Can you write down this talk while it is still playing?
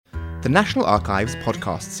The National Archives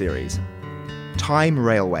podcast series, Time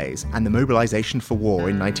Railways and the Mobilisation for War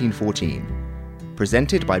in 1914,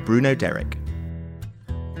 presented by Bruno Derrick.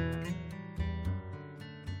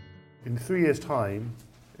 In 3 years' time,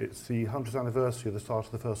 it's the 100th anniversary of the start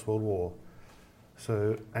of the First World War.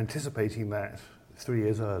 So, anticipating that 3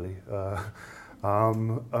 years early,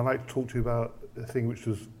 I'd like to talk to you about a thing which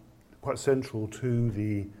was quite central to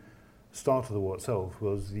the start of the war itself,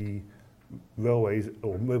 was the railways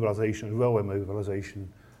or mobilisation, railway mobilisation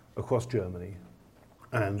across Germany,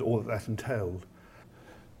 and all that entailed.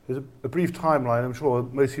 There's a brief timeline. I'm sure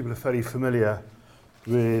most people are fairly familiar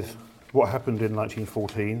with what happened in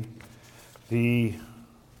 1914. The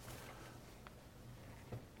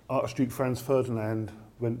Archduke Franz Ferdinand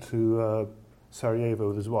went to Sarajevo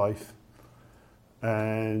with his wife,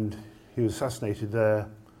 and he was assassinated there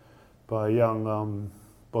by a young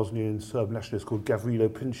Bosnian Serb nationalist called Gavrilo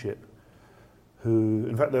Princip, who,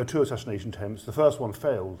 in fact, there were 2 assassination attempts. The first one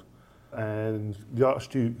failed, and the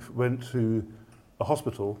Archduke went to a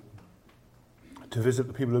hospital to visit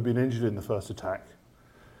the people who had been injured in the first attack.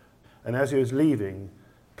 And as he was leaving,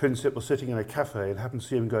 Princip was sitting in a cafe and happened to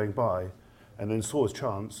see him going by, and then saw his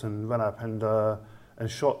chance and ran up and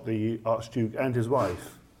shot the Archduke and his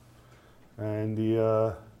wife. And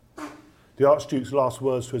the Archduke's last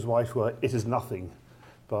words to his wife were, "It is nothing,"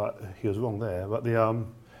 but he was wrong there. But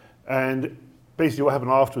and basically what happened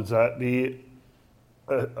afterwards, that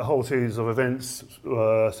a whole series of events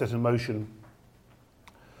were set in motion.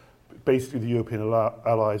 Basically, the European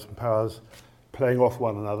allies and powers playing off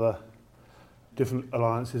one another. Different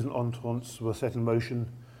alliances and ententes were set in motion,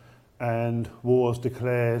 and wars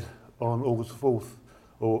declared on August 4th,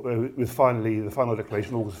 or with the final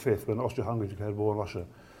declaration August 5th, when Austria-Hungary declared war on Russia.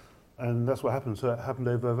 And that's what happened. So it happened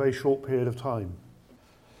over a very short period of time.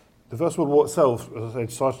 The First World War itself, as I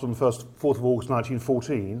said, started on the 4th of August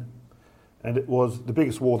 1914, and it was the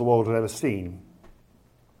biggest war the world had ever seen.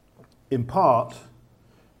 In part,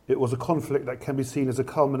 it was a conflict that can be seen as a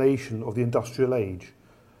culmination of the industrial age,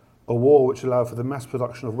 a war which allowed for the mass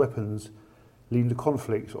production of weapons, leading to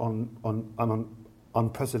conflict on an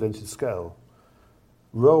unprecedented scale.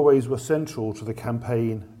 Railways were central to the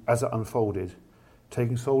campaign as it unfolded,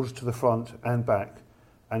 taking soldiers to the front and back,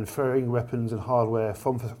 and ferrying weapons and hardware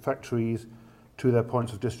from factories to their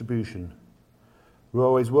points of distribution.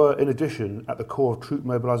 Railways were, in addition, at the core of troop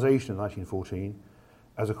mobilisation in 1914,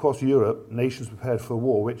 as across Europe, nations prepared for a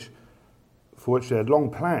war for which they had long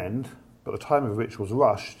planned, but the time of which was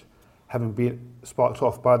rushed, having been sparked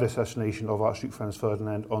off by the assassination of Archduke Franz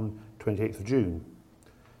Ferdinand on 28th of June.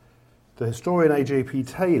 The historian A.J.P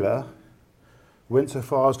Taylor went so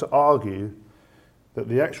far as to argue that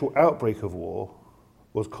the actual outbreak of war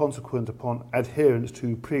was consequent upon adherence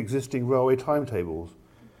to pre-existing railway timetables,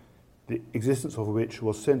 the existence of which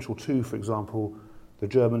was central to, for example, the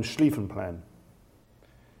German Schlieffen Plan.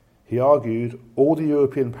 He argued all the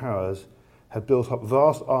European powers had built up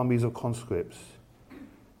vast armies of conscripts.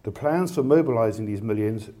 The plans for mobilising these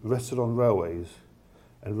millions rested on railways,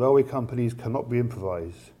 and railway companies cannot be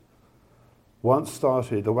improvised. Once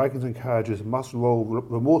started, the wagons and carriages must roll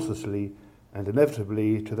remorselessly and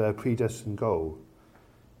inevitably to their predestined goal.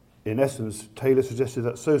 In essence, Taylor suggested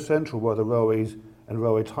that so central were the railways and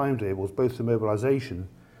railway timetables, both to mobilisation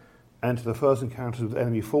and to the first encounters with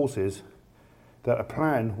enemy forces, that a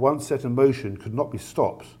plan once set in motion could not be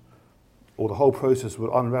stopped, or the whole process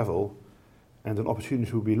would unravel and an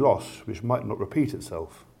opportunity would be lost which might not repeat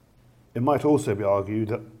itself. It might also be argued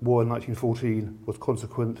that war in 1914 was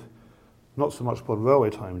consequent not so much upon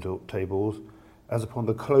railway timetables as upon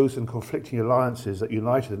the close and conflicting alliances that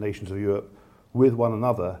united the nations of Europe with one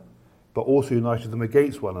another, but also united them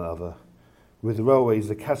against one another, with the railways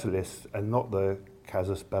the catalyst and not the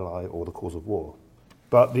casus belli, or the cause of war.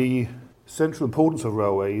 But the central importance of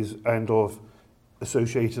railways and of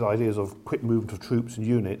associated ideas of quick movement of troops and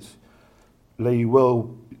units lay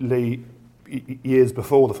years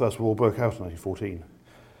before the First World War broke out in 1914.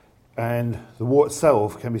 And the war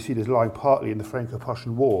itself can be seen as lying partly in the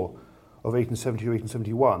Franco-Prussian War of 1870 or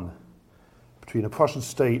 1871, between a Prussian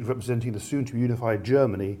state representing the soon-to-be unified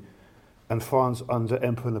Germany and France under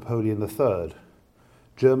Emperor Napoleon III.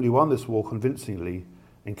 Germany won this war convincingly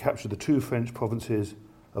and captured the 2 French provinces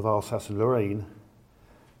of Alsace and Lorraine,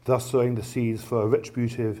 thus sowing the seeds for a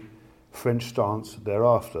retributive French stance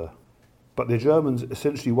thereafter. But the Germans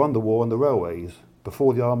essentially won the war on the railways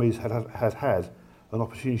before the armies had an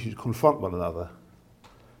opportunity to confront one another.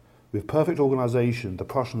 With perfect organisation, the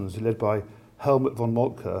Prussians, led by Helmut von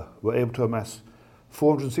Moltke, were able to amass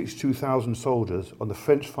 462,000 soldiers on the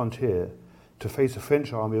French frontier to face a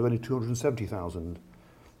French army of only 270,000.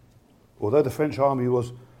 Although the French army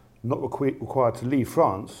was not required to leave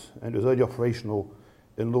France, and it was only operational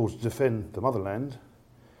in order to defend the motherland,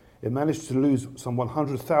 it managed to lose some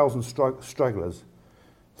 100,000 stragglers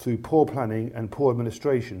through poor planning and poor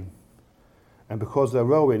administration, and because their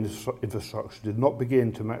railway infrastructure did not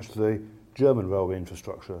begin to match the German railway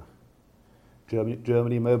infrastructure.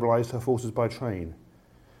 Germany mobilised her forces by train.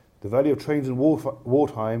 The value of trains in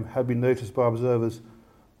wartime had been noticed by observers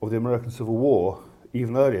of the American Civil War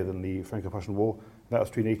even earlier than the Franco-Prussian War. That was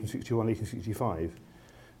between 1861 and 1865.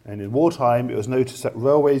 And in wartime, it was noticed that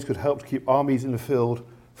railways could help to keep armies in the field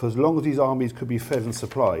for as long as these armies could be fed and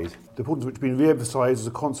supplied. The importance of which has been re-emphasised as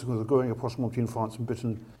a consequence of the growing rapprochement between France and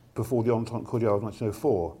Britain before the Entente Cordiale of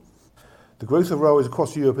 1904. The growth of railways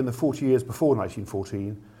across Europe in the 40 years before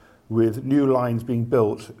 1914, with new lines being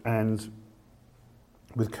built and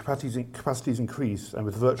with capacities increased, and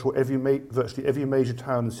with virtually every major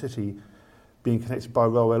town and city being connected by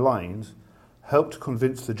railway lines, helped to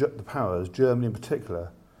convince the powers, Germany in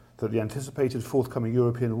particular, that the anticipated forthcoming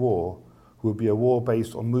European war would be a war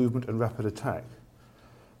based on movement and rapid attack.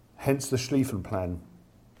 Hence the Schlieffen Plan.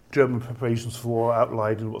 German preparations for war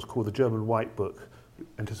outlined in what's called the German White Book,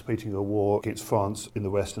 anticipating a war against France in the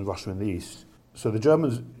west and Russia in the east. So the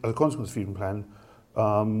Germans, as a consequence of the Schlieffen Plan,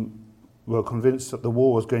 were convinced that the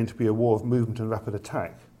war was going to be a war of movement and rapid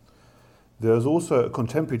attack. There was also a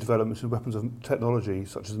contemporary development in weapons of technology,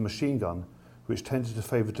 such as the machine gun, which tended to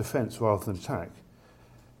favour defence rather than attack.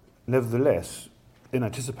 Nevertheless, in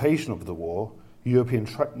anticipation of the war, European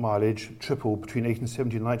track mileage tripled between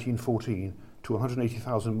 1870 and 1914 to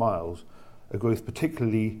 180,000 miles, a growth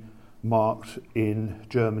particularly marked in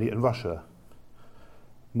Germany and Russia.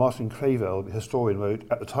 Martin Clavel, the historian, wrote,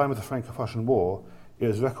 "At the time of the Franco-Prussian War, it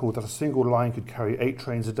is recorded that a single line could carry 8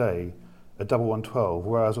 trains a day, a double 112,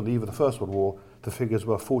 whereas on the eve of the First World War, the figures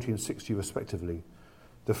were 40 and 60 respectively.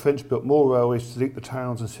 The French built more railways to link the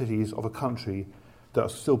towns and cities of a country that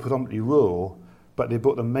was still predominantly rural, but they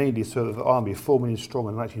built them mainly so that the army, 4 million strong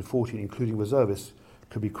in 1914, including reservists,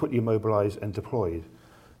 could be quickly mobilised and deployed."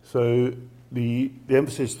 So the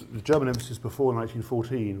German emphasis before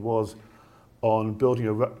 1914 was on building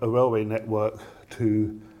a railway network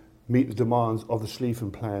to meet the demands of the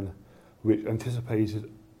Schlieffen Plan, which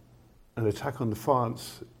anticipated an attack on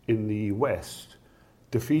France in the west,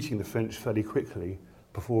 defeating the French fairly quickly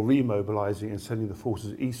before remobilising and sending the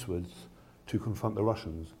forces eastwards to confront the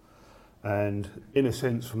Russians. And in a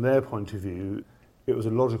sense, from their point of view, it was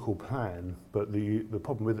a logical plan, but the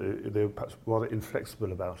problem with it, they were perhaps rather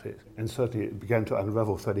inflexible about it. And certainly it began to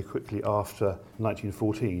unravel fairly quickly after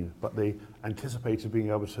 1914, but they anticipated being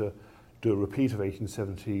able to do a repeat of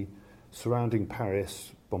 1870, surrounding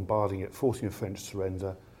Paris, bombarding it, forcing a French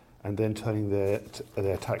surrender, and then turning their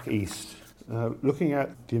attack east. Looking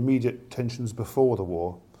at the immediate tensions before the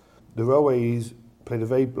war, the railways played a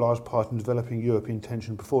very large part in developing European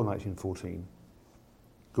tension before 1914.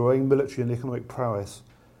 Growing military and economic prowess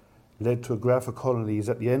led to a grab for colonies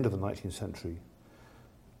at the end of the 19th century.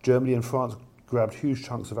 Germany and France grabbed huge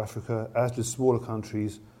chunks of Africa, as did smaller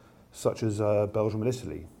countries such as Belgium and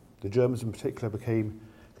Italy. The Germans in particular became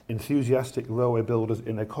enthusiastic railway builders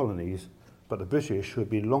in their colonies, but the British, who had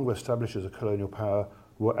been longer established as a colonial power,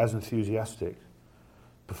 were as enthusiastic.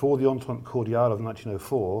 Before the Entente Cordiale of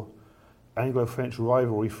 1904, Anglo-French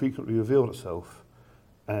rivalry frequently revealed itself,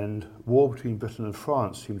 and war between Britain and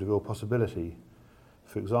France seemed a real possibility.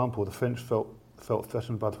 For example, the French felt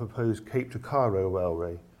threatened by the proposed Cape to Cairo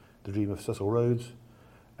railway, the dream of Cecil Rhodes,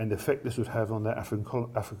 and the effect this would have on their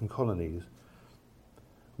African colonies.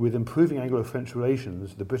 With improving Anglo-French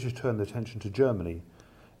relations, the British turned their attention to Germany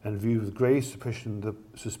and viewed with grave suspicion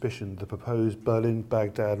the proposed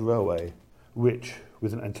Berlin-Baghdad railway, which,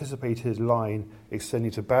 with an anticipated line extending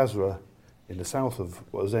to Basra in the south of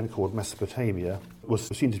what was then called Mesopotamia, was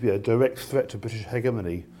seen to be a direct threat to British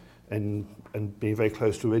hegemony and being very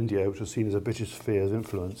close to India, which was seen as a British sphere of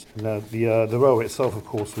influence. Now, the railway itself, of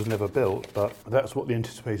course, was never built, but that's what the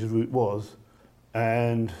anticipated route was.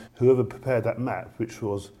 And whoever prepared that map, which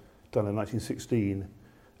was done in 1916,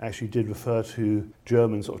 actually did refer to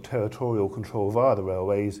German sort of territorial control via the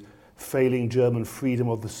railways, failing German freedom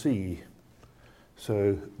of the sea.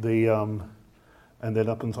 So and then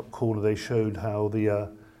up in the top corner they showed how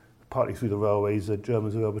partly through the railways, the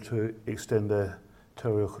Germans were able to extend their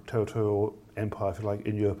territorial empire, if you like,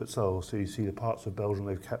 in Europe itself. So you see the parts of Belgium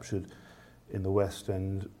they've captured in the west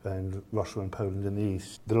and Russia and Poland in the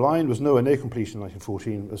east. The line was nowhere near completion in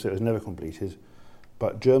 1914, as it was never completed,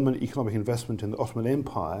 but German economic investment in the Ottoman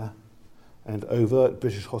Empire and overt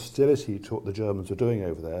British hostility to what the Germans were doing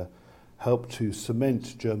over there helped to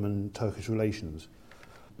cement German-Turkish relations,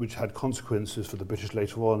 which had consequences for the British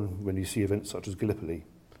later on when you see events such as Gallipoli.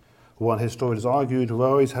 One historian has argued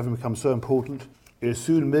railways having become so important, it is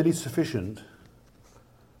soon merely sufficient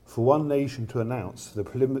for one nation to announce the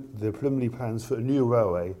preliminary plans for a new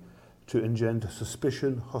railway to engender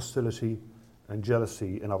suspicion, hostility and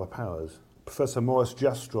jealousy in other powers. Professor Maurice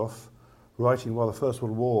Jastroff, writing while the First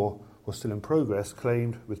World War was still in progress,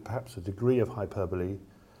 claimed, with perhaps a degree of hyperbole,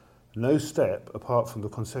 no step, apart from the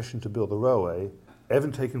concession to build the railway, ever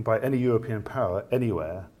taken by any European power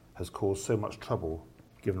anywhere, has caused so much trouble,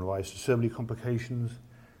 given rise to so many complications,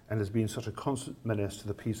 and has been such a constant menace to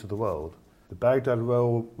the peace of the world. The Baghdad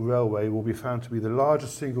Railway will be found to be the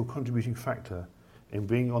largest single contributing factor in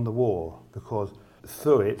bringing on the war, because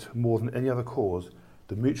through it, more than any other cause,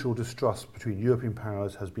 the mutual distrust between European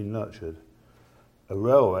powers has been nurtured. A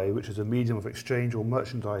railway, which is a medium of exchange of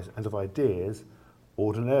merchandise and of ideas,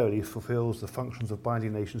 ordinarily fulfills the functions of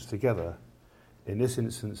binding nations together. In this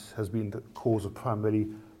instance, has been the cause of primarily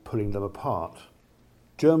pulling them apart.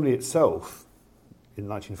 Germany itself, in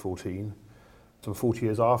 1914, some 40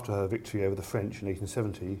 years after her victory over the French in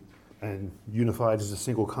 1870, and unified as a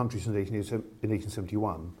single country since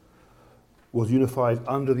 1871, was unified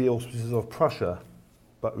under the auspices of Prussia,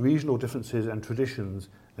 but regional differences and traditions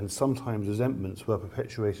and sometimes resentments were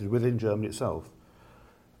perpetuated within Germany itself.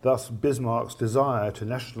 Thus, Bismarck's desire to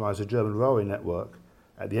nationalise the German railway network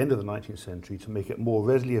at the end of the 19th century to make it more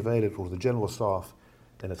readily available to the general staff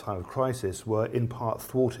in a time of crisis were in part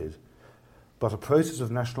thwarted. But a process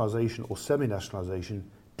of nationalisation or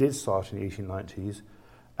semi-nationalisation did start in the 1890s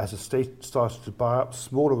as the state started to buy up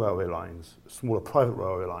smaller railway lines, smaller private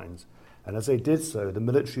railway lines, and as they did so, the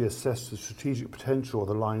military assessed the strategic potential of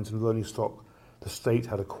the lines and rolling stock the state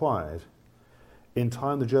had acquired. In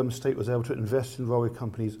time, the German state was able to invest in railway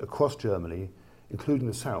companies across Germany, including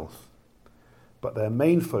the south. But their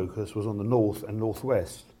main focus was on the north and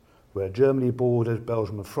northwest, where Germany bordered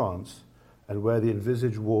Belgium and France, and where the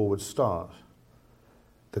envisaged war would start.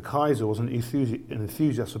 The Kaiser was an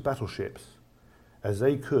enthusiast for battleships, as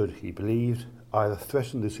they could, he believed, either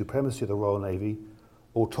threaten the supremacy of the Royal Navy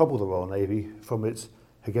or topple the Royal Navy from its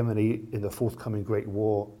hegemony in the forthcoming Great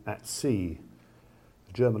War at sea.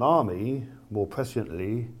 The German army, more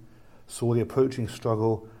presciently, saw the approaching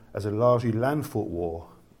struggle as a largely land-fought war,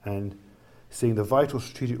 and seeing the vital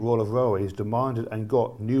strategic role of railways, demanded and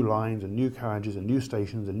got new lines and new carriages and new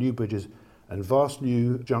stations and new bridges and vast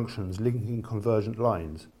new junctions linking convergent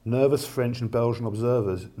lines. Nervous French and Belgian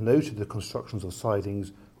observers noted the constructions of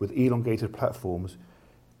sidings with elongated platforms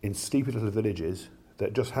in sleepy little villages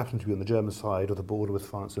that just happened to be on the German side of the border with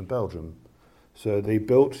France and Belgium. So they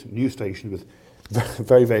built new stations with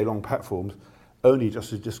very, very long platforms, only just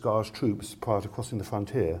to disguise troops prior to crossing the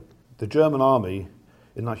frontier. The German army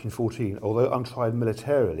in 1914, although untried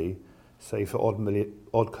militarily, save for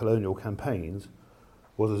odd colonial campaigns,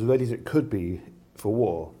 was as ready as it could be for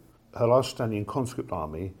war. Her large standing conscript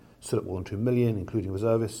army stood at more than 2 million, including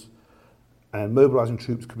reservists, and mobilising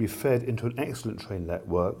troops could be fed into an excellent train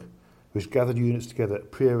network, which gathered units together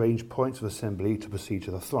at pre-arranged points of assembly to proceed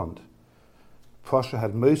to the front. Prussia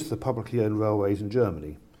had most of the publicly owned railways in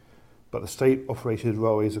Germany, but the state operated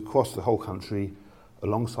railways across the whole country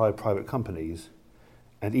alongside private companies,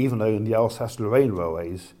 and even owned the Alsace-Lorraine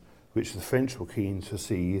railways, which the French were keen to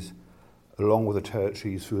seize, along with the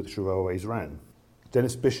territories through which the railways ran.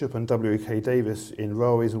 Dennis Bishop and W.K. Davis in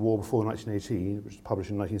Railways and War Before 1918, which was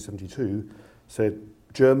published in 1972, said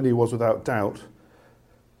Germany was without doubt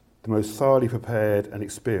the most thoroughly prepared and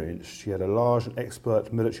experienced. She had a large and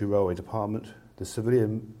expert military railway department. The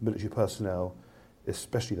civilian military personnel,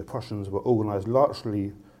 especially the Prussians, were organised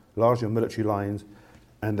largely on military lines,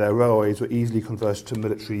 and their railways were easily converted to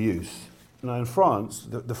military use. Now in France,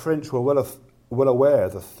 the French were well aware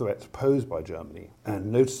of the threat posed by Germany,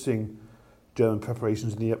 and noticing German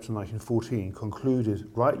preparations in the up to 1914, concluded,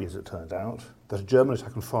 rightly as it turned out, that a German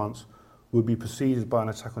attack on France would be preceded by an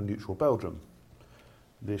attack on neutral Belgium.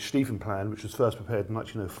 The Schlieffen Plan, which was first prepared in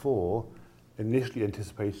 1904, initially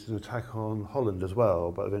anticipated an attack on Holland as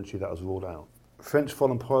well, but eventually that was ruled out. French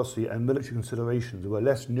foreign policy and military considerations were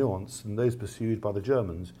less nuanced than those pursued by the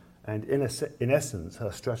Germans, and in essence,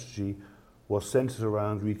 her strategy was centred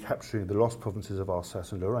around recapturing the lost provinces of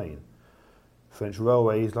Alsace and Lorraine. French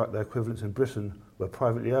railways, like their equivalents in Britain, were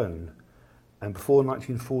privately owned, and before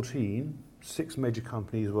 1914, 6 major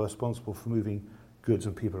companies were responsible for moving goods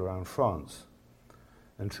and people around France,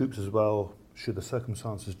 and troops as well, should the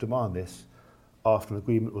circumstances demand this, after an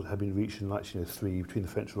agreement had been reached in 1903 between the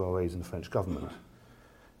French railways and the French government.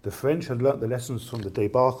 The French had learnt the lessons from the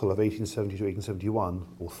debacle of 1870 to 1871,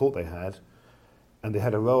 or thought they had, and they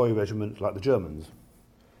had a railway regiment like the Germans.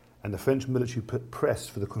 And the French military pressed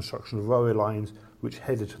for the construction of railway lines which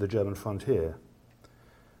headed to the German frontier.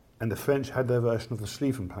 And the French had their version of the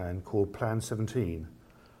Schlieffen Plan called Plan 17,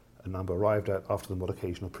 a number arrived at after the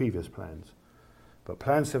modification of previous plans. But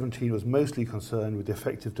Plan 17 was mostly concerned with the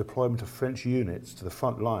effective deployment of French units to the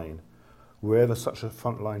front line, wherever such a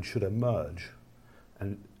front line should emerge.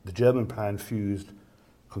 And the German plan fused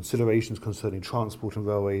considerations concerning transport and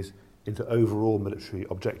railways into overall military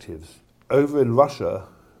objectives. Over in Russia,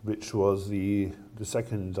 which was the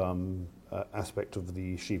second aspect of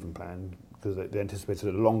the Schlieffen Plan, because they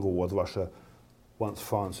anticipated a longer war with Russia once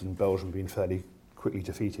France and Belgium had been fairly quickly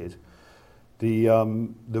defeated. The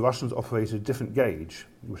Russians operated a different gauge,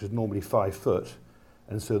 which is normally 5 foot,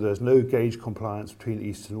 and so there's no gauge compliance between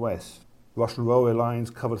east and west. Russian railway lines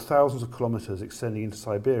covered thousands of kilometres extending into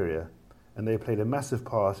Siberia, and they played a massive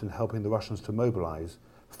part in helping the Russians to mobilise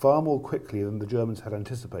far more quickly than the Germans had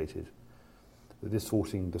anticipated, this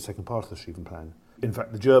thwarting the second part of the Schlieffen Plan. In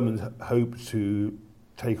fact, the Germans hoped to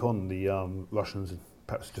take on the Russians and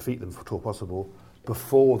perhaps defeat them if at all possible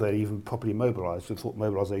before they even properly mobilised. They thought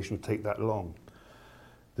mobilisation would take that long.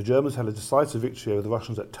 The Germans had a decisive victory over the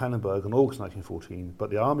Russians at Tannenberg in August 1914, but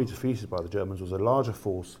the army defeated by the Germans was a larger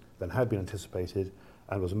force than had been anticipated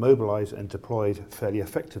and was mobilised and deployed fairly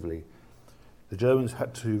effectively. The Germans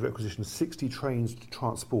had to requisition 60 trains to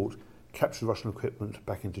transport captured Russian equipment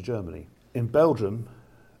back into Germany. In Belgium,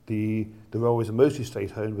 the railways are mostly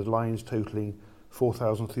state-owned, with lines totalling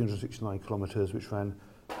 4,369 kilometres, which ran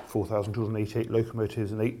 4,288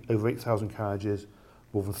 locomotives and over 8,000 carriages,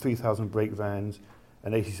 more than 3,000 brake vans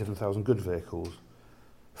and 87,000 goods vehicles.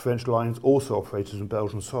 French lines also operated on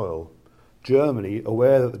Belgian soil. Germany,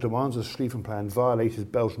 aware that the demands of the Schlieffen Plan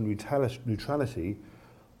violated Belgian neutrality,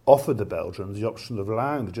 offered the Belgians the option of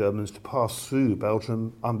allowing the Germans to pass through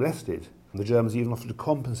Belgium unmolested. And the Germans even offered to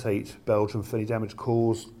compensate Belgium for any damage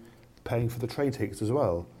caused, paying for the train tickets as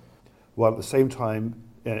well, while at the same time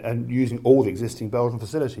and using all the existing Belgian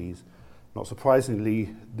facilities. Not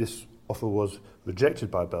surprisingly, this offer was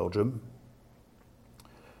rejected by Belgium.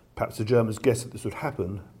 Perhaps the Germans guessed that this would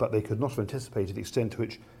happen, but they could not have anticipated the extent to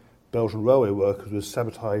which Belgian railway workers would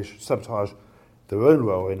sabotage their own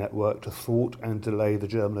railway network to thwart and delay the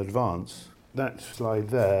German advance. That slide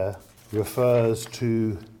there refers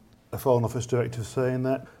to a Foreign Office directive saying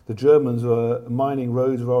that the Germans were mining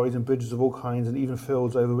roads, railways and bridges of all kinds and even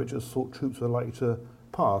fields over which it thought troops were likely to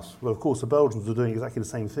pass. Well, of course, the Belgians were doing exactly the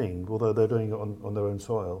same thing, although they're doing it on their own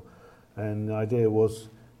soil. And the idea was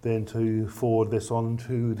then to forward this on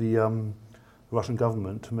to the Russian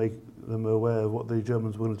government to make them aware of what the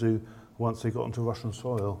Germans were going to do once they got onto Russian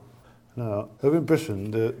soil. Now, over in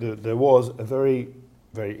Britain, there was a very,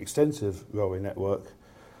 very extensive railway network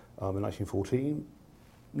in 1914.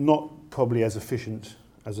 Not probably as efficient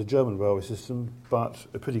as the German railway system, but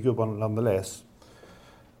a pretty good one nonetheless.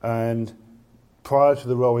 And prior to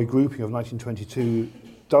the railway grouping of 1922,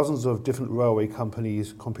 dozens of different railway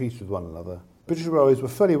companies competed with one another. British railways were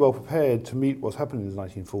fairly well prepared to meet what's happening in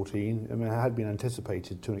 1914. I mean, it had been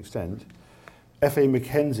anticipated to an extent. F.A.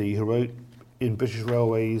 Mackenzie, who wrote in British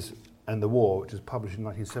Railways and the War, which was published in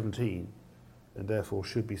 1917, and therefore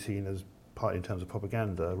should be seen as part in terms of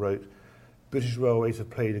propaganda, wrote, "British railways have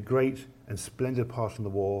played a great and splendid part in the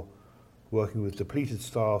war, working with depleted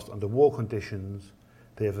staffs under war conditions.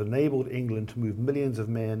 They have enabled England to move millions of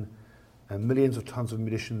men and millions of tons of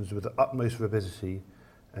munitions with the utmost rapidity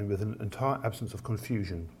and with an entire absence of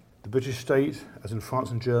confusion. The British state, as in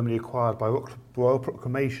France and Germany, acquired by royal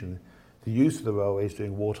proclamation the use of the railways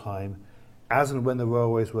during wartime, as and when the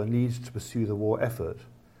railways were needed to pursue the war effort.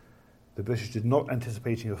 The British did not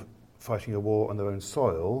anticipate fighting a war on their own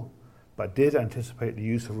soil, but did anticipate the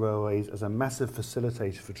use of railways as a massive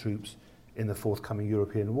facilitator for troops in the forthcoming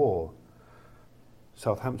European war.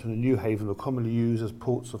 Southampton and Newhaven were commonly used as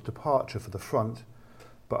ports of departure for the front,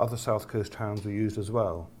 but other south coast towns were used as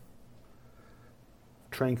well.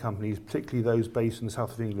 Train companies, particularly those based in the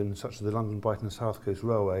south of England, such as the London, Brighton and South Coast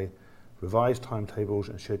Railway, revised timetables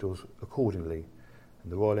and schedules accordingly,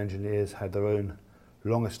 and the Royal Engineers had their own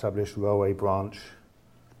long-established railway branch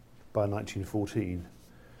by 1914.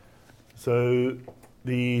 So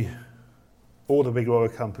all the big railway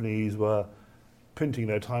companies were printing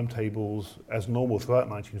their timetables as normal throughout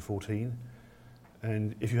 1914,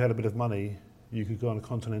 and if you had a bit of money, you could go on a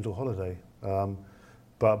continental holiday.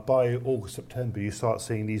 But by August, September, you start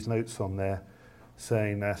seeing these notes on there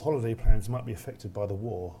saying that holiday plans might be affected by the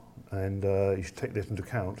war, and you should take this into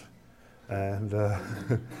account, and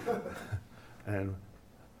and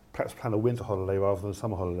perhaps plan a winter holiday rather than a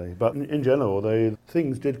summer holiday. But in general,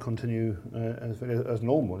 things did continue as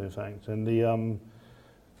normal, in fact. And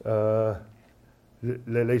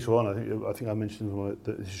later on, I think I mentioned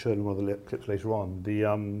that this is shown in one of the clips later on.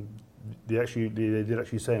 They did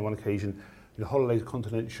actually say on one occasion, the holidays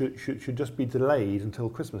continent should just be delayed until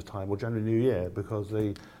Christmas time or January New Year, because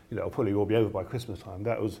they, it'll probably all be over by Christmas time.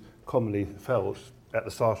 That was commonly felt at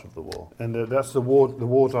the start of the war. And that's the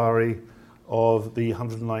war diary of the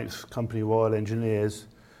 109th Company Royal Engineers.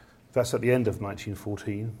 That's at the end of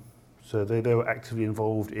 1914. So they were actively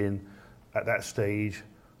involved in, at that stage,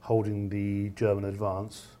 holding the German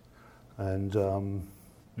advance. And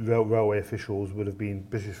railway officials would have been,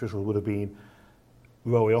 British officials would have been,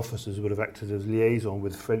 railway officers would have acted as liaison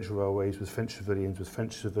with French railways, with French civilians, with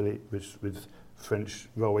French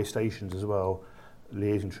railway stations as well,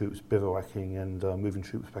 liaison troops bivouacking and moving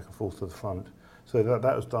troops back and forth to the front. So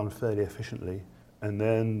that was done fairly efficiently. And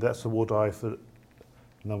then that's the war diary for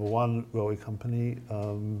number 1 railway company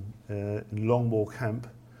in Longmoor Camp,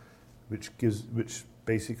 which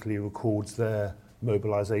basically records their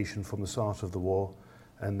mobilisation from the start of the war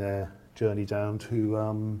and their journey down to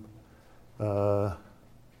Le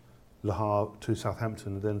Havre, to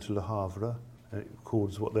Southampton and then to Le Havre. And it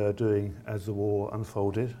records what they're doing as the war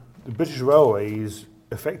unfolded. The British Railways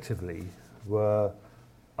effectively were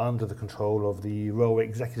under the control of the Railway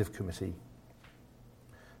Executive Committee.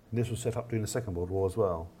 And this was set up during the Second World War as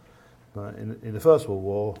well. But in the First World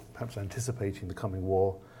War, perhaps anticipating the coming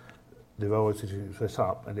war, the railways were set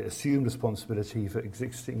up and it assumed responsibility for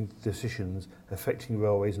existing decisions affecting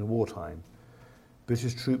railways in wartime.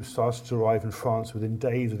 British troops started to arrive in France within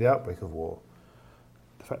days of the outbreak of war.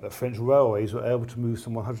 The fact that French railways were able to move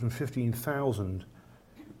some 115,000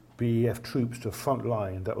 BEF troops to a front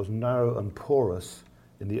line that was narrow and porous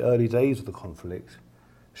in the early days of the conflict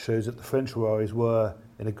shows that the French railways were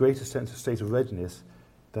in a greater state of readiness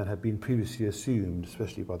than had been previously assumed,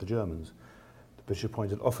 especially by the Germans. The British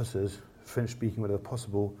appointed officers, French-speaking wherever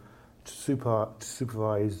possible, to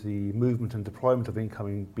supervise the movement and deployment of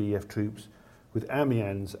incoming BEF troops, with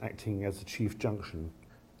Amiens acting as the chief junction.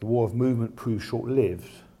 The war of movement proved short-lived.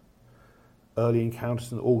 Early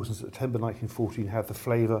encounters in August and September 1914 had the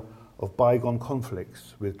flavour of bygone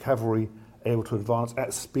conflicts, with cavalry able to advance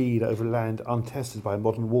at speed over land untested by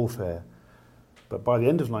modern warfare. But by the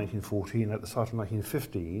end of 1914, at the start of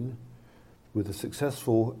 1915, with the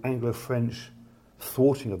successful Anglo-French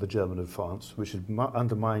thwarting of the German advance, which had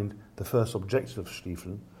undermined the first objective of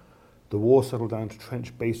Schlieffen, the war settled down to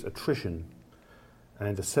trench-based attrition,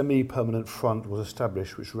 and a semi-permanent front was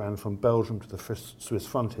established which ran from Belgium to the Swiss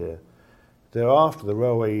frontier. Thereafter, the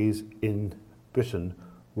railways in Britain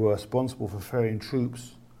were responsible for ferrying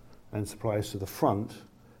troops and supplies to the front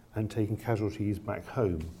and taking casualties back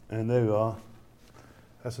home. And there we are.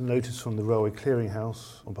 That's a notice from the Railway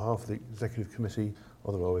Clearinghouse on behalf of the Executive Committee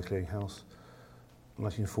of the Railway Clearinghouse,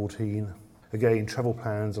 1914. Again, travel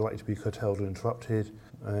plans are likely to be curtailed or interrupted,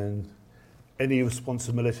 and any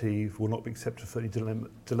responsibility will not be accepted for any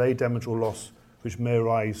delay, damage or loss which may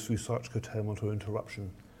arise through such curtailment or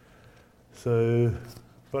interruption. So,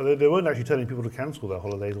 but they weren't actually telling people to cancel their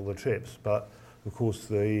holidays or their trips, but of course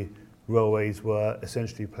the railways were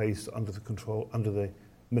essentially placed under the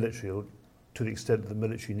military, to the extent that the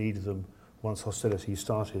military needed them once hostilities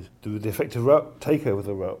started. The effective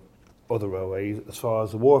takeover of the railways, as far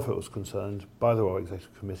as the war effort was concerned, by the Royal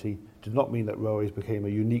Executive Committee, did not mean that railways became a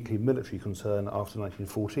uniquely military concern after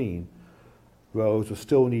 1914. Railways will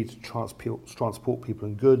still need to transport people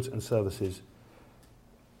and goods and services.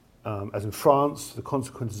 As in France, the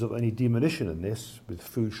consequences of any diminution in this, with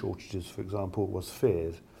food shortages, for example, was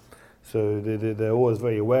feared. So they're always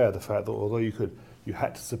very aware of the fact that although you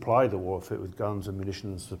had to supply the war effort with guns and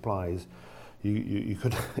munitions and supplies, you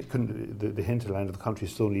couldn't. The hinterland of the country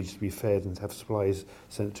still needs to be fed and have supplies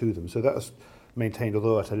sent to them. So that was maintained,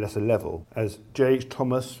 although at a lesser level. As J.H.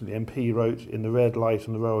 Thomas, the MP, wrote in The Red Light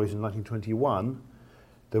on the Railways in 1921,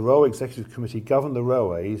 the Royal Executive Committee governed the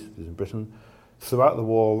railways, this is in Britain, throughout the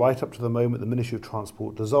war, right up to the moment the Ministry of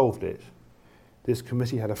Transport dissolved it. This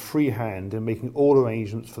committee had a free hand in making all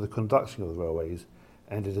arrangements for the conducting of the railways,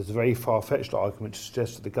 and it is a very far-fetched argument to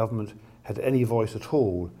suggest that the government had any voice at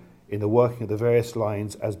all in the working of the various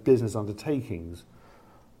lines as business undertakings.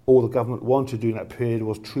 All the government wanted during that period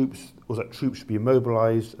was that troops should be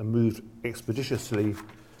mobilised and moved expeditiously,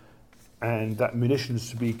 and that munitions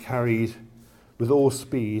should be carried with all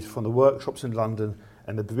speed from the workshops in London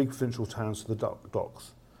and the big provincial towns to the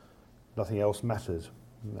docks. Nothing else mattered.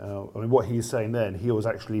 Now, I mean, what he's saying then, he was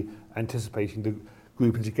actually anticipating the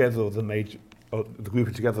grouping together of the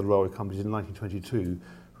railway companies in 1922,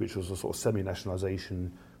 which was a sort of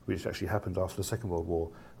semi-nationalisation, which actually happened after the Second World War.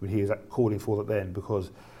 I mean, he was calling for that then because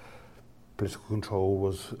political control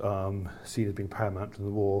was seen as being paramount in the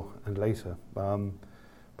war and later.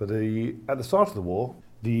 But at the start of the war,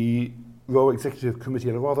 the Royal Executive Committee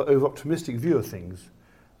had a rather over-optimistic view of things.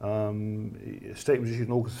 A statement was issued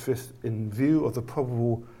on August 5th, in view of the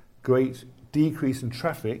probable great decrease in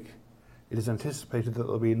traffic, it is anticipated that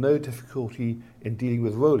there will be no difficulty in dealing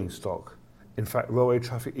with rolling stock. In fact, railway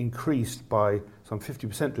traffic increased by some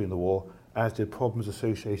 50% during the war, as did problems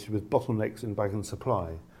associated with bottlenecks in wagon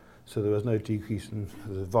supply. So there was no decrease there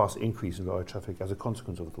was a vast increase in railway traffic as a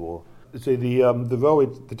consequence of the war. So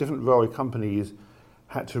the different railway companies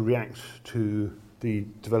had to react to the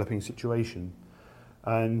developing situation,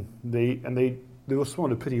 and they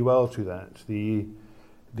responded pretty well to that.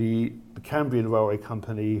 The Cambrian Railway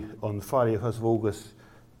Company on Friday, 1st of August,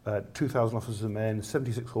 2,000 officers and men,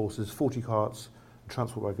 76 horses, 40 carts,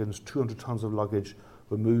 transport wagons, 200 tons of luggage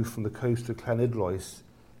were moved from the coast to Llanidloes,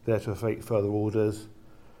 there to await further orders.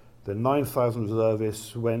 The 9,000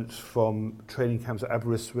 reservists went from training camps at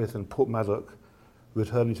Aberystwyth and Porthmadog,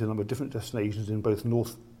 returning to a number of different destinations in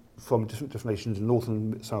North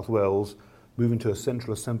and South Wales, moving to a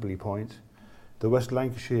central assembly point. The West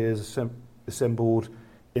Lancashires assembled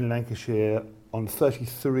in Lancashire on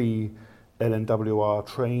 33 LNWR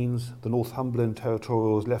trains. The Northumberland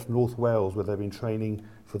Territorials left North Wales, where they'd been training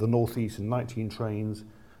for the North East, in 19 trains,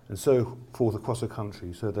 and so forth across the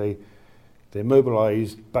country. So they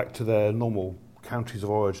mobilised back to their normal counties of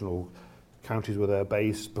origin, or counties where they're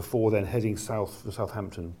based, before then heading south for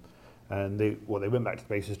Southampton. And they went back to the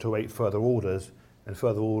bases to await further orders, and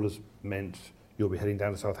further orders meant you'll be heading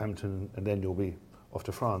down to Southampton, and then you'll be off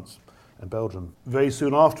to France and Belgium. Very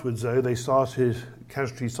soon afterwards, though,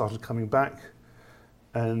 casualties started coming back,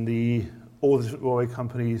 and all the different railway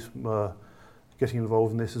companies were getting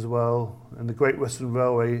involved in this as well. And the Great Western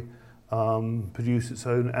Railway produced its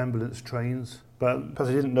own ambulance trains, but because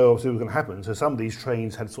they didn't know obviously what was going to happen, so some of these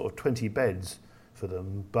trains had sort of 20 beds for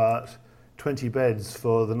them, but 20 beds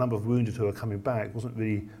for the number of wounded who were coming back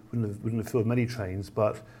wouldn't have filled many trains.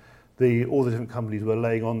 But all the different companies were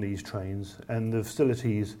laying on these trains, and the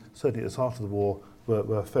facilities, certainly at the start of the war,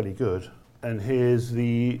 were fairly good. And here's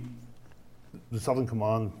the Southern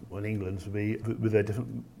Command, in England, with their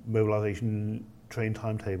different mobilisation train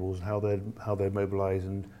timetables, and how they'd mobilise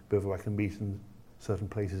and bivouac and meet in certain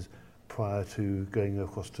places prior to going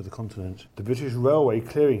across to the continent. The British Railway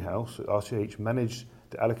Clearinghouse, RCH, managed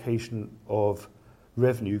the allocation of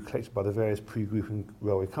revenue collected by the various pre-grouping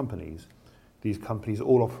railway companies. These companies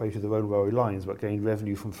all operated their own railway lines, but gained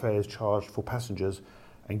revenue from fares charged for passengers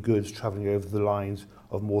and goods travelling over the lines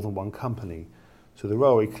of more than one company. So the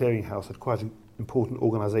Railway Clearinghouse had quite an important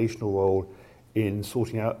organisational role in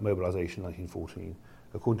sorting out mobilisation in 1914.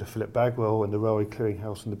 According to Philip Bagwell and the Railway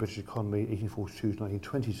Clearinghouse and the British Economy, 1842 to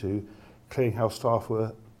 1922, clearinghouse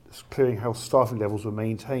staffing levels were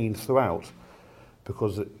maintained throughout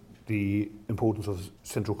because of the importance of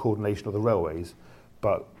central coordination of the railways.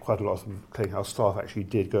 But quite a lot of clearinghouse staff actually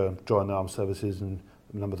did go and join the armed services, and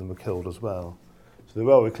a number of them were killed as well. So the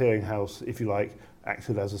Railway Clearinghouse, if you like,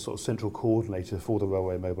 acted as a sort of central coordinator for the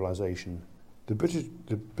railway mobilisation. The British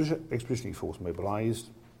Expeditionary Force mobilised,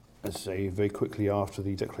 let's say, very quickly after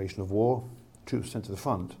the declaration of war. Troops sent to the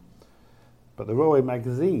front. But the Railway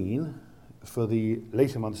Magazine, for the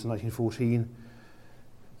later months in 1914,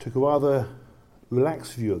 took a rather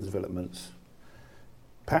relaxed view of the developments.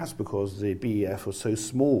 Perhaps because the BEF was so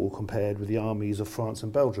small compared with the armies of France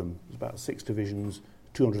and Belgium. It was about 6 divisions,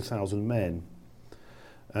 200,000 men.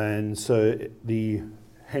 And so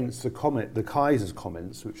hence the Kaiser's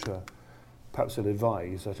comments, which perhaps ill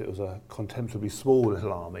advised, that it was a contemptibly small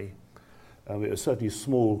little army. It was certainly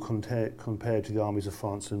small compared to the armies of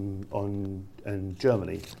France and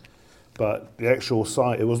Germany. But the actual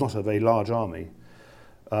size, it was not a very large army.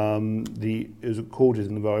 It was recorded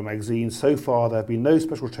in the Railway Magazine, so far there have been no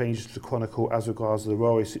special changes to chronicle as regards the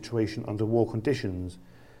railway situation under war conditions.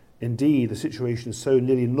 Indeed, the situation is so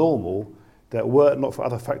nearly normal that were it not for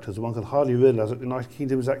other factors, one could hardly realise that the United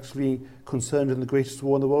Kingdom is actually concerned in the greatest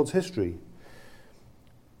war in the world's history.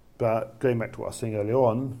 But going back to what I was saying earlier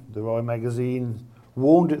on, the Railway Magazine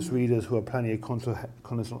warned its readers who are planning a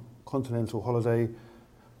continental holiday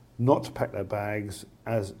not to pack their bags,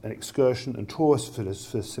 as an excursion and tourist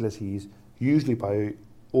facilities, usually by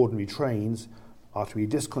ordinary trains, are to be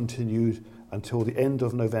discontinued until the end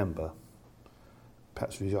of November.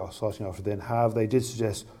 Perhaps we are starting after then. However, they did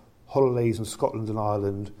suggest holidays in Scotland and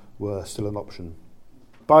Ireland were still an option.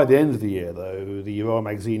 By the end of the year, though, the Railway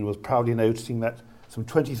Magazine was proudly noticing that some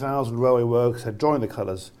 20,000 railway workers had joined the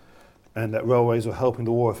colours, and that railways were helping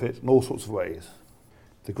the war effort in all sorts of ways.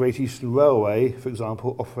 The Great Eastern Railway, for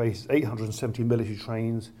example, operated 870 military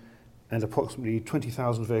trains, and approximately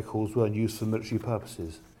 20,000 vehicles were in use for military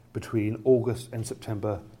purposes between August and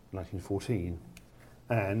September 1914.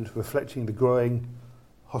 and reflecting the growing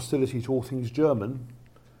hostility to all things German,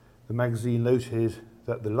 the magazine noted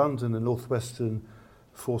that the London and Northwestern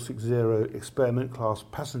 460 experiment class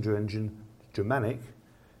passenger engine Germanic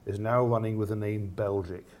is now running with the name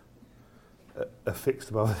Belgic, affixed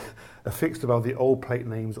above the old plate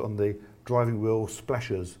names on the driving wheel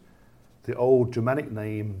splashers. The old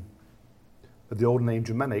name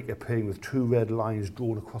Germanic appearing with two red lines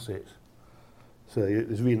drawn across it. So it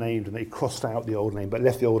was renamed and they crossed out the old name, but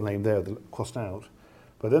left the old name there, crossed out.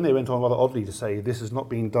 But then they went on rather oddly to say this is not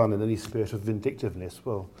being done in any spirit of vindictiveness.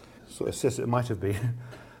 Well, so it says it might have been.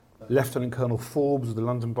 Lieutenant Colonel Forbes of the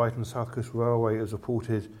London, Brighton South Coast Railway, as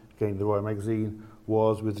reported, again in the Railway magazine,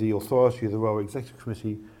 was, with the authority of the Railway Executive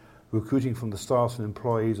Committee, recruiting from the staffs and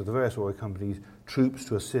employees of the various railway companies troops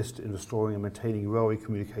to assist in restoring and maintaining railway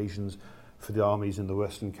communications for the armies in the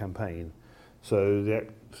Western Campaign. So the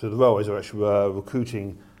railways are actually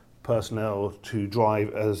recruiting personnel to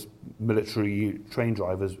drive as military train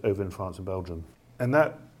drivers over in France and Belgium. And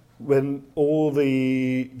that, when all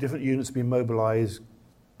the different units have been mobilised,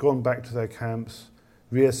 gone back to their camps,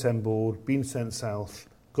 reassembled, been sent south,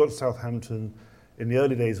 got to Southampton in the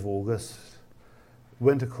early days of August,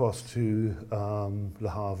 went across to Le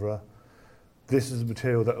Havre. This is the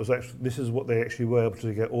material that was actually, this is what they actually were able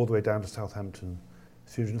to get all the way down to Southampton.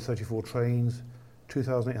 334 trains,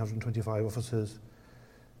 2,825 officers,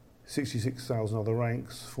 66,000 other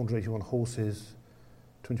ranks, 481 horses,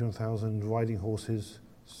 21,000 riding horses,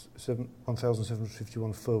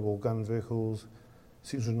 1,751 four-wheel gun vehicles,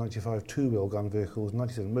 695 two-wheel gun vehicles,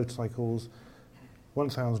 97 motorcycles,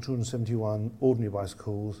 1,271 ordinary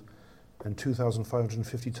bicycles, and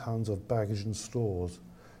 2,550 tons of baggage and stores.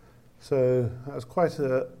 So that was quite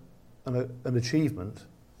an achievement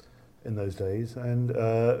in those days, and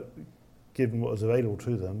given what was available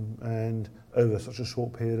to them, and over such a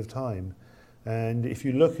short period of time. And if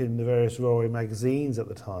you look in the various railway magazines at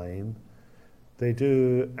the time, they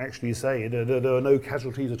do actually say there were no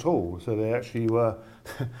casualties at all. So they actually were,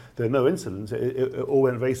 there were no incidents. It all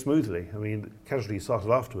went very smoothly. I mean, casualties started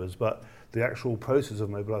afterwards, but the actual process of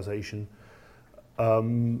mobilisation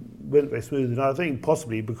went very smoothly. And I think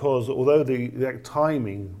possibly because although the exact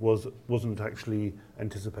timing wasn't actually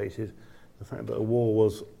anticipated, the fact that a war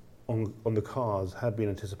was on the cards had been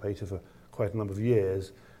anticipated for quite a number of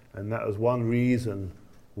years, and that was one reason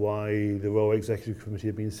why the Railway Executive Committee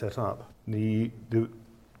had been set up. The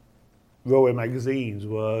railway magazines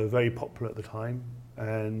were very popular at the time,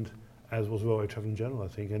 and as was Railway Travel in general, I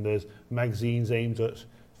think, and there's magazines aimed at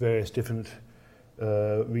various different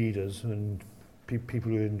readers and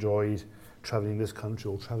people who enjoyed travelling this country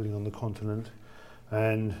or travelling on the continent,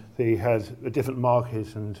 and they had a different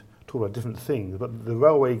market and talk about different things. But the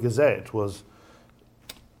Railway Gazette was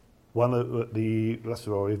one of that's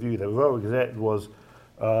the Railway Review. The Railway Gazette was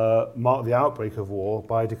marked the outbreak of war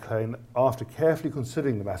by declaring, after carefully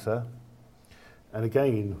considering the matter, and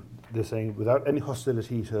again they're saying without any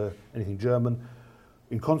hostility to anything German,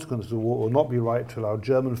 in consequence the war will not be right to allow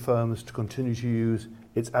German firms to continue to use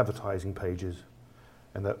its advertising pages,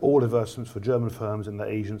 and that all advertisements for German firms and their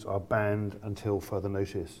agents are banned until further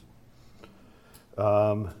notice.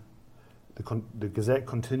 The Gazette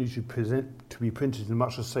continued to be printed in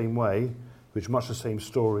much the same way, with much the same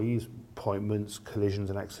stories, appointments, collisions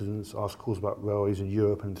and accidents, articles about railways in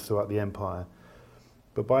Europe and throughout the Empire.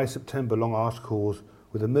 But by September, long articles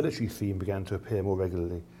with a military theme began to appear more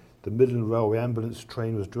regularly. The Midland Railway ambulance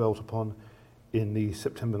train was dwelt upon in the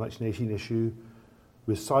September 1918 issue,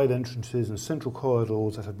 with side entrances and central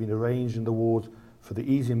corridors that had been arranged in the wards for the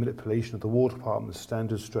easy manipulation of the War Department's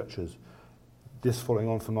standard stretchers. This following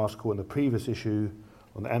on from an article in the previous issue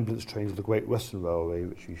on the ambulance trains of the Great Western Railway,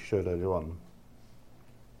 which we showed earlier on.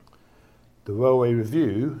 The Railway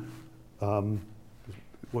Review, what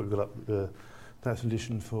we've got up, that's an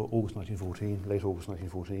edition for August 1914, late August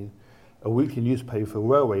 1914, a weekly newspaper for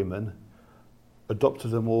railwaymen,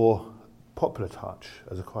 adopted a more popular touch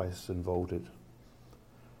as a crisis involved it.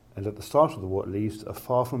 And at the start of the war, at least, a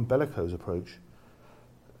far from bellicose approach.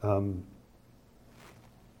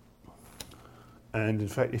 And in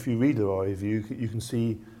fact, if you read the Railway Review, you can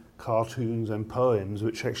see cartoons and poems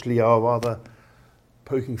which actually are rather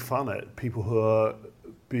poking fun at people who are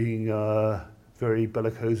being very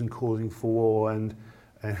bellicose and causing for war and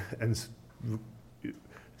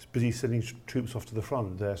busy sending troops off to the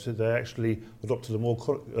front there. So they actually adopted a more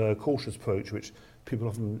cautious approach, which people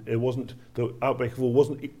often, the outbreak of war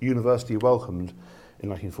wasn't universally welcomed in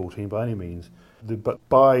 1914 by any means. But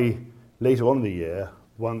by later on in the year,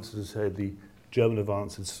 once, as I said, the German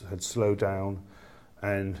advances had slowed down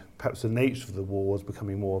and perhaps the nature of the war was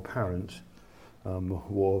becoming more apparent,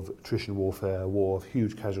 war of attrition warfare, war of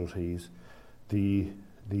huge casualties. The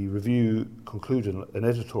review concluded an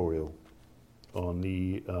editorial on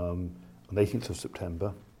the 18th of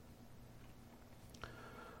September.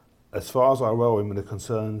 As far as our railwaymen are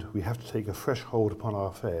concerned, we have to take a fresh hold upon our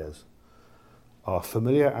affairs. Our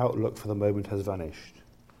familiar outlook for the moment has vanished.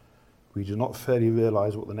 We do not fairly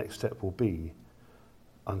realise what the next step will be.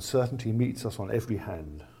 Uncertainty meets us on every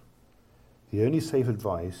hand. The only safe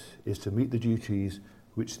advice is to meet the duties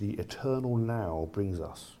which the eternal now brings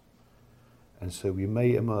us, and so we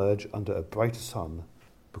may emerge under a brighter sun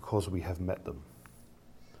because we have met them.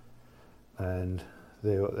 And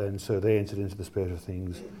so they entered into the spirit of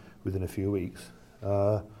things within a few weeks.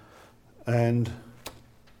 And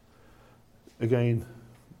again,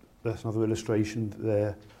 that's another illustration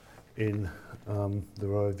there in the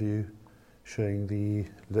railway view, showing the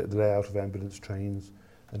layout of ambulance trains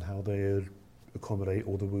and how they would accommodate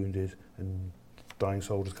all the wounded and dying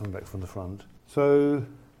soldiers coming back from the front. So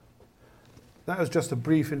that was just a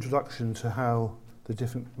brief introduction to how the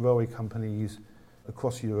different railway companies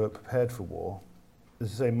across Europe prepared for war.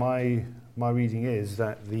 As I say, my reading is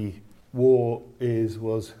that the war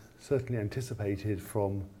was certainly anticipated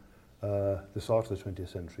from the start of the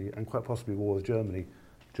 20th century, and quite possibly war with Germany.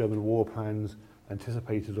 German war plans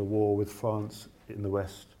anticipated a war with France in the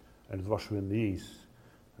west and with Russia in the east.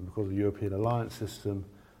 And because of the European alliance system,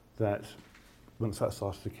 that once that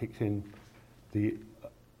started to kick in, the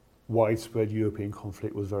widespread European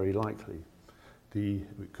conflict was very likely.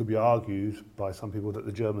 It could be argued by some people that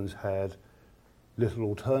the Germans had little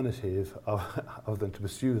alternative other than to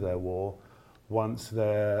pursue their war once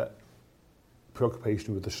their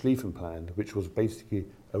preoccupation with the Schlieffen Plan, which was basically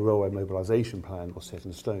a railway mobilisation plan, was set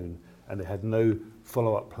in stone, and they had no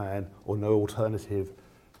follow-up plan or no alternative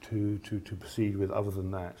to proceed with other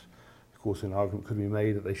than that. Of course, an argument could be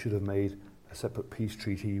made that they should have made a separate peace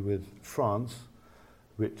treaty with France,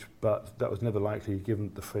 but that was never likely, given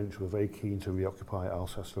that the French were very keen to reoccupy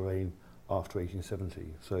Alsace-Lorraine after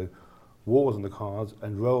 1870. So war was on the cards,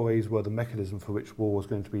 and railways were the mechanism for which war was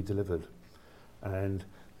going to be delivered. And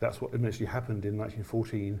that's what eventually happened in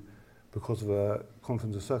 1914 because of a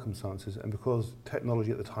confluence of circumstances and because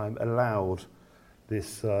technology at the time allowed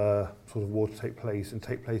this sort of war to take place and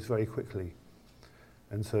take place very quickly.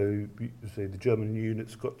 And so the German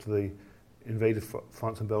units invaded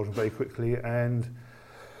France and Belgium very quickly, and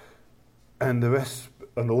the rest,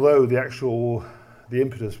 and although the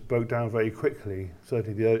impetus broke down very quickly,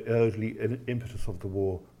 certainly the early impetus of the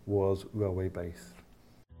war was railway-based.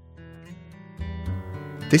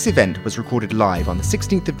 This event was recorded live on the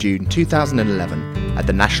 16th of June 2011 at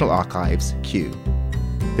the National Archives, Kew.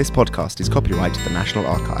 This podcast is copyright to the National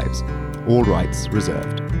Archives. All rights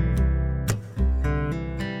reserved.